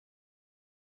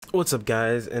What's up,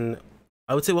 guys? And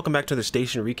I would say welcome back to the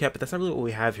station recap, but that's not really what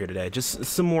we have here today. Just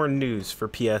some more news for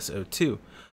PSO2.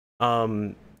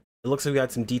 It looks like we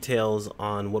got some details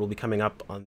on what will be coming up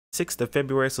on 6th of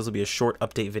February, so this will be a short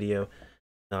update video.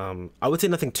 I would say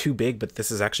nothing too big, but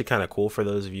this is actually kind of cool for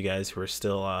those of you guys who are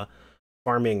still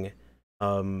farming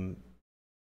Persona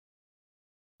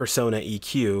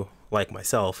EQ, like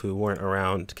myself, who weren't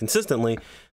around consistently.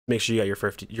 Make sure you got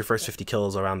your first 50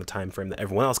 kills around the time frame that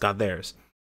everyone else got theirs,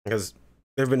 because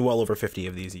there have been well over 50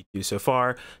 of these EQs so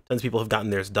far. Tons of people have gotten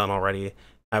theirs done already,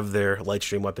 have their light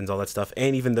stream weapons, all that stuff,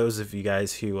 and even those of you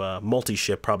guys who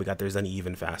multi-ship probably got theirs done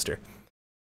even faster.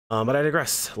 But I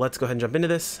digress. Let's go ahead and jump into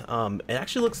this. It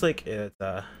actually looks like it's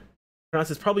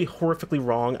probably horrifically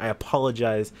wrong. I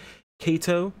apologize.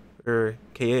 Kato or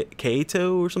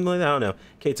Kato or something like that. I don't know.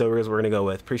 Kato is what we're gonna go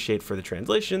with. Appreciate for the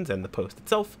translations and the post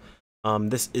itself.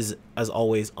 This is, as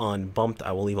always, on Bumped.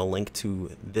 I will leave a link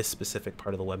to this specific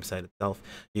part of the website itself.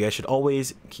 You guys should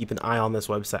always keep an eye on this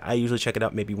website. I usually check it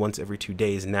out maybe once every 2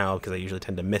 days now, because I usually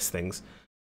tend to miss things.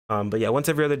 But yeah, once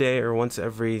every other day, or once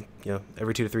every,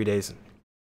 every 2 to 3 days,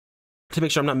 to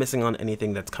make sure I'm not missing on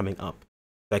anything that's coming up,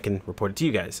 so I can report it to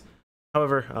you guys.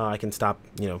 However, I can stop,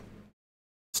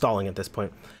 stalling at this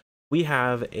point. We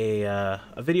have a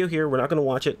video here. We're not going to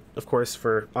watch it, of course,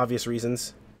 for obvious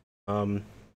reasons.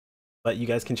 But you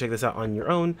guys can check this out on your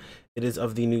own. It is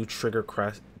of the new Trigger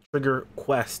Quest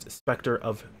Spectre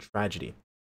of Tragedy.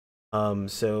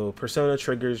 So Persona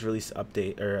Trigger's release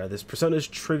update, or this Persona's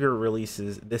Trigger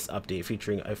releases this update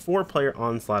featuring a 4-player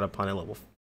onslaught upon a level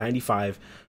 95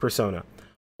 Persona.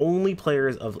 Only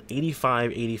players of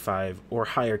 85 or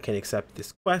higher can accept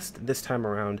this quest. This time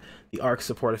around, the ARC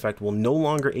support effect will no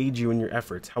longer aid you in your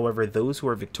efforts. However, those who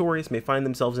are victorious may find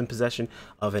themselves in possession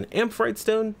of an Amphrite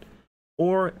Stone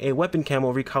or a weapon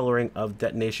camo recoloring of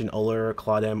Detonation, Allure,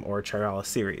 Claudem, or Chirala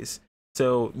series.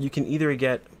 So you can either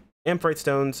get Amphrite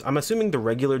Stones. I'm assuming the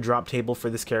regular drop table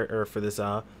for this character, or for this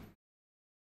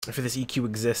EQ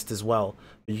exists as well.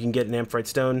 But you can get an Amphrite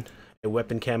Stone, a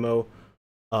weapon camo,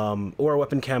 or a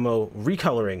weapon camo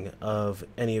recoloring of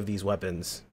any of these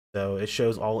weapons. So it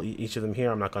shows each of them here.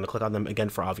 I'm not going to click on them again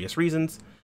for obvious reasons.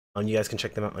 You guys can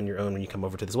check them out on your own when you come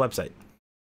over to this website.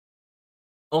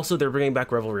 Also, they're bringing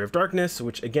back Revelry of Darkness,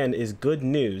 which again is good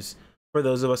news for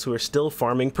those of us who are still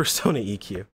farming Persona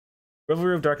EQ.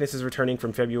 Revelry of Darkness is returning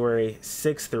from February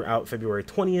 6th throughout February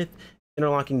 20th.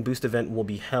 Interlocking boost event will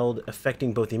be held,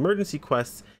 affecting both emergency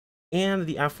quests and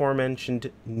the aforementioned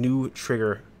new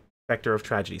Trigger Spectre of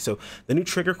Tragedy. So the new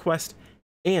Trigger quest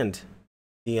and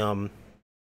the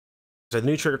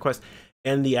new Trigger quest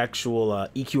and the actual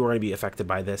EQ are going to be affected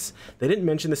by this. They didn't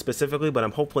mention this specifically, but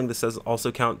I'm hoping this does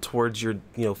also count towards your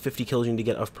 50 kills you need to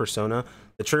get of Persona.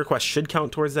 The Trigger quest should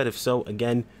count towards that. If so,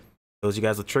 again, those of you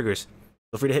guys with triggers,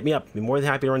 feel free to hit me up. I'd be more than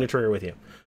happy to run your trigger with you.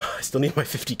 I still need my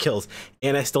 50 kills,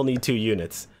 and I still need 2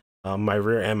 units, my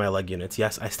rear and my leg units.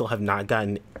 Yes, I still have not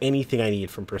gotten anything I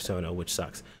need from Persona, which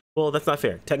sucks. Well, that's not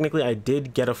fair. Technically, I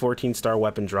did get a 14-star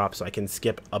weapon drop, so I can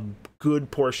skip a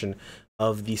good portion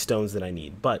of the stones that I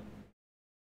need. But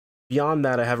beyond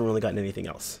that, I haven't really gotten anything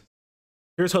else.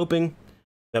 Here's hoping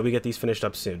that we get these finished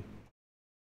up soon.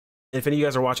 And if any of you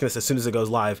guys are watching this as soon as it goes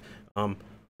live,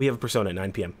 we have a Persona at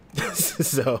 9 p.m.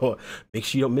 So make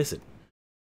sure you don't miss it.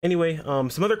 Anyway,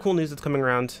 some other cool news that's coming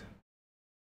around.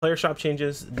 Player shop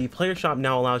changes. The player shop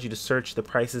now allows you to search the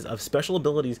prices of special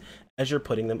abilities as you're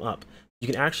putting them up. You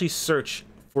can actually search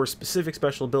for specific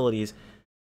special abilities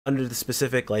under the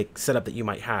specific setup that you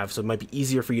might have, so it might be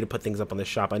easier for you to put things up on the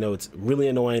shop. I know it's really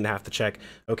annoying to have to check,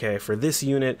 okay, for this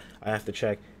unit I have to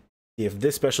check if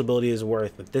this special ability is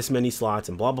worth this many slots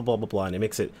and blah blah blah blah blah, and it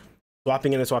makes it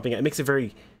swapping in and swapping out. It makes it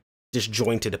very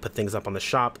disjointed to put things up on the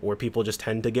shop, where people just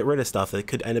tend to get rid of stuff that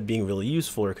could end up being really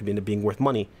useful, or it could end up being worth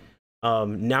money.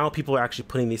 Now people are actually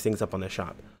putting these things up on the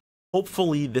shop.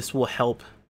 Hopefully this will help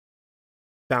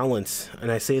balance,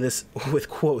 and I say this with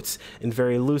quotes and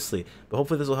very loosely, but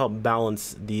hopefully this will help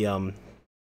balance the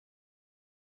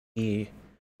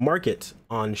market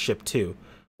on Ship 2,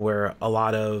 where a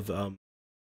lot of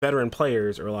veteran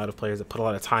players, or a lot of players that put a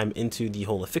lot of time into the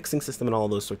whole affixing system and all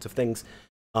those sorts of things,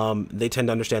 they tend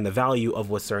to understand the value of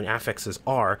what certain affixes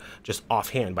are just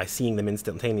offhand by seeing them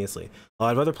instantaneously. A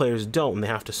lot of other players don't, and they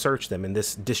have to search them, and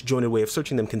this disjointed way of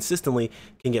searching them consistently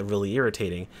can get really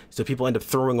irritating. So people end up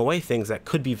throwing away things that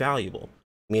could be valuable,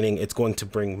 meaning it's going to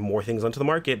bring more things onto the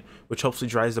market, which hopefully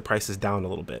drives the prices down a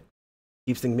little bit.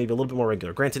 Keeps things maybe a little bit more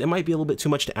regular. Granted, it might be a little bit too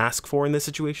much to ask for in this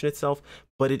situation itself,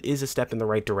 but it is a step in the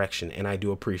right direction, and I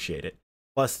do appreciate it.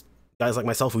 Plus, guys like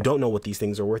myself who don't know what these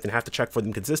things are worth and have to check for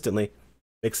them consistently,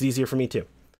 makes it easier for me too.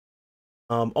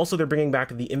 Also, they're bringing back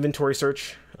the inventory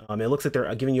search. It looks like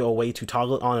they're giving you a way to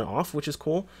toggle it on and off, which is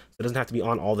cool. So it doesn't have to be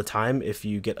on all the time if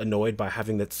you get annoyed by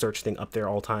having that search thing up there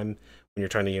all the time when you're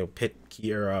trying to, hit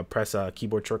key or press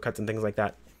keyboard shortcuts and things like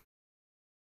that.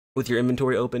 With your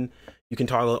inventory open, you can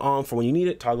toggle it on for when you need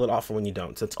it, toggle it off for when you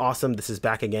don't. So it's awesome. This is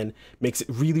back again. Makes it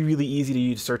really, really easy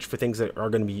to search for things that are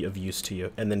going to be of use to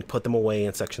you and then put them away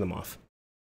and section them off.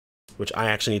 Which I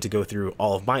actually need to go through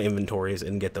all of my inventories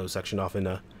and get those sectioned off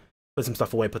and put some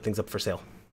stuff away, put things up for sale.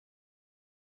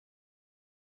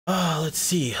 Let's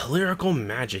see. Lyrical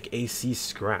Magic AC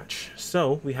Scratch.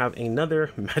 So we have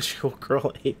another Magical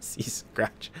Girl AC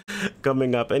Scratch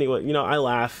coming up. Anyway, I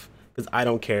laugh because I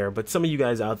don't care, but some of you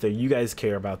guys out there, you guys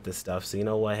care about this stuff. So you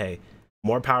know what? Hey,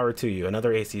 more power to you.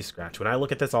 Another AC Scratch. When I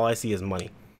look at this, all I see is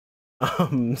money.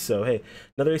 So hey,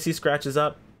 another AC Scratch is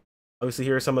up. Obviously,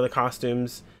 here are some of the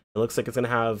costumes. It looks like it's going to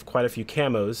have quite a few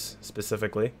camos,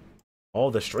 specifically. Oh,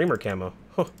 the streamer camo.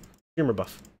 Huh, streamer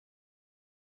buff.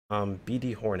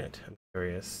 BD Hornet. I'm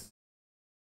curious.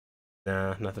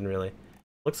 Nah, nothing really.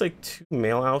 Looks like 2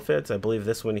 male outfits. I believe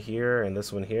this one here and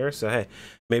this one here. So, hey,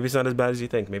 maybe it's not as bad as you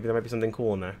think. Maybe there might be something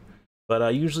cool in there.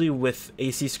 But usually with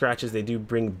AC Scratches, they do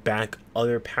bring back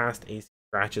other past AC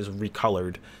Scratches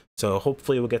recolored. So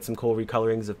hopefully we'll get some cool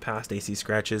recolorings of past AC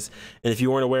Scratches. And if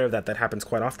you weren't aware of that, that happens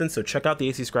quite often. So check out the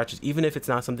AC Scratches, even if it's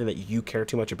not something that you care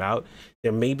too much about.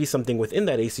 There may be something within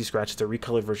that AC Scratch that's a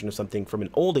recolored version of something from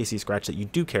an old AC Scratch that you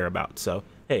do care about. So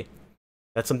hey,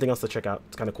 that's something else to check out.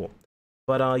 It's kind of cool.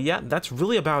 But yeah, that's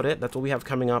really about it. That's what we have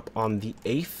coming up on the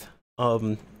 8th. I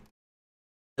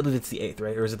believe it's the 8th,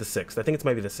 right? Or is it the 6th? I think it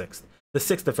might be the 6th. The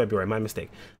 6th of February, my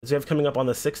mistake. So we have coming up on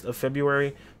the 6th of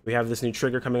February. We have this new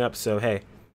trigger coming up. So hey,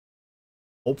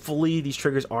 hopefully these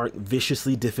triggers aren't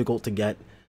viciously difficult to get.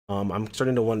 I'm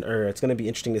starting to wonder, it's going to be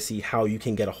interesting to see how you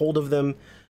can get a hold of them.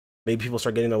 Maybe people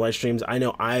start getting their live streams. I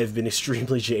know I've been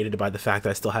extremely jaded by the fact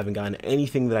that I still haven't gotten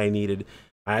anything that I needed.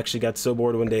 I actually got so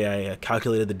bored one day I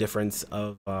calculated the difference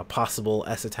of possible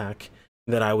S attack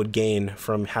that I would gain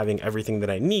from having everything that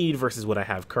I need versus what I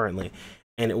have currently.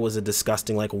 And it was a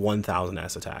disgusting like 1000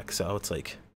 S attack. So it's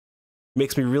like,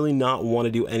 makes me really not want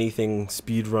to do anything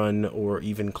speedrun or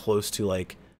even close to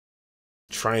like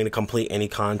trying to complete any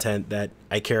content that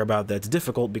I care about that's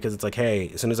difficult, because it's like,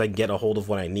 hey, as soon as I get a hold of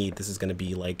what I need, this is going to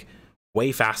be like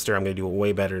way faster. I'm going to do it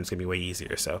way better and it's going to be way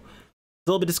easier. So it's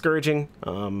a little bit discouraging.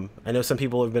 I know some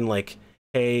people have been like,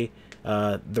 hey,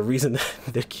 the reason that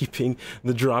they're keeping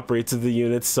the drop rates of the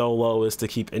units so low is to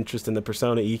keep interest in the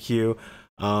Persona EQ.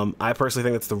 I personally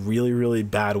think that's the really, really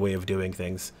bad way of doing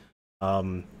things.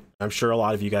 I'm sure a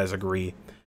lot of you guys agree,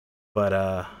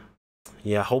 but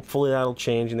yeah, hopefully that'll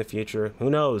change in the future. Who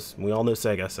knows? We all know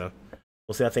Sega, so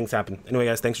we'll see how things happen. Anyway,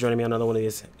 guys, thanks for joining me on another one of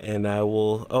these, and I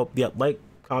will, oh yeah, like,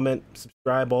 comment,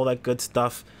 subscribe, all that good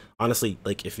stuff. Honestly,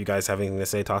 like, if you guys have anything to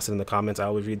say, toss it in the comments. I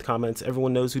always read the comments.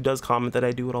 Everyone knows who does comment that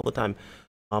I do it all the time.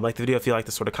 Like the video if you like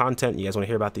this sort of content, you guys want to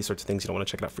hear about these sorts of things, you don't want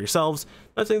to check it out for yourselves.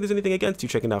 Not saying there's anything against you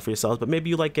checking it out for yourselves, but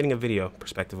maybe you like getting a video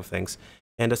perspective of things.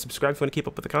 And subscribe if you want to keep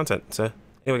up with the content. So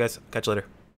anyway, guys, catch you later.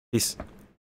 Peace.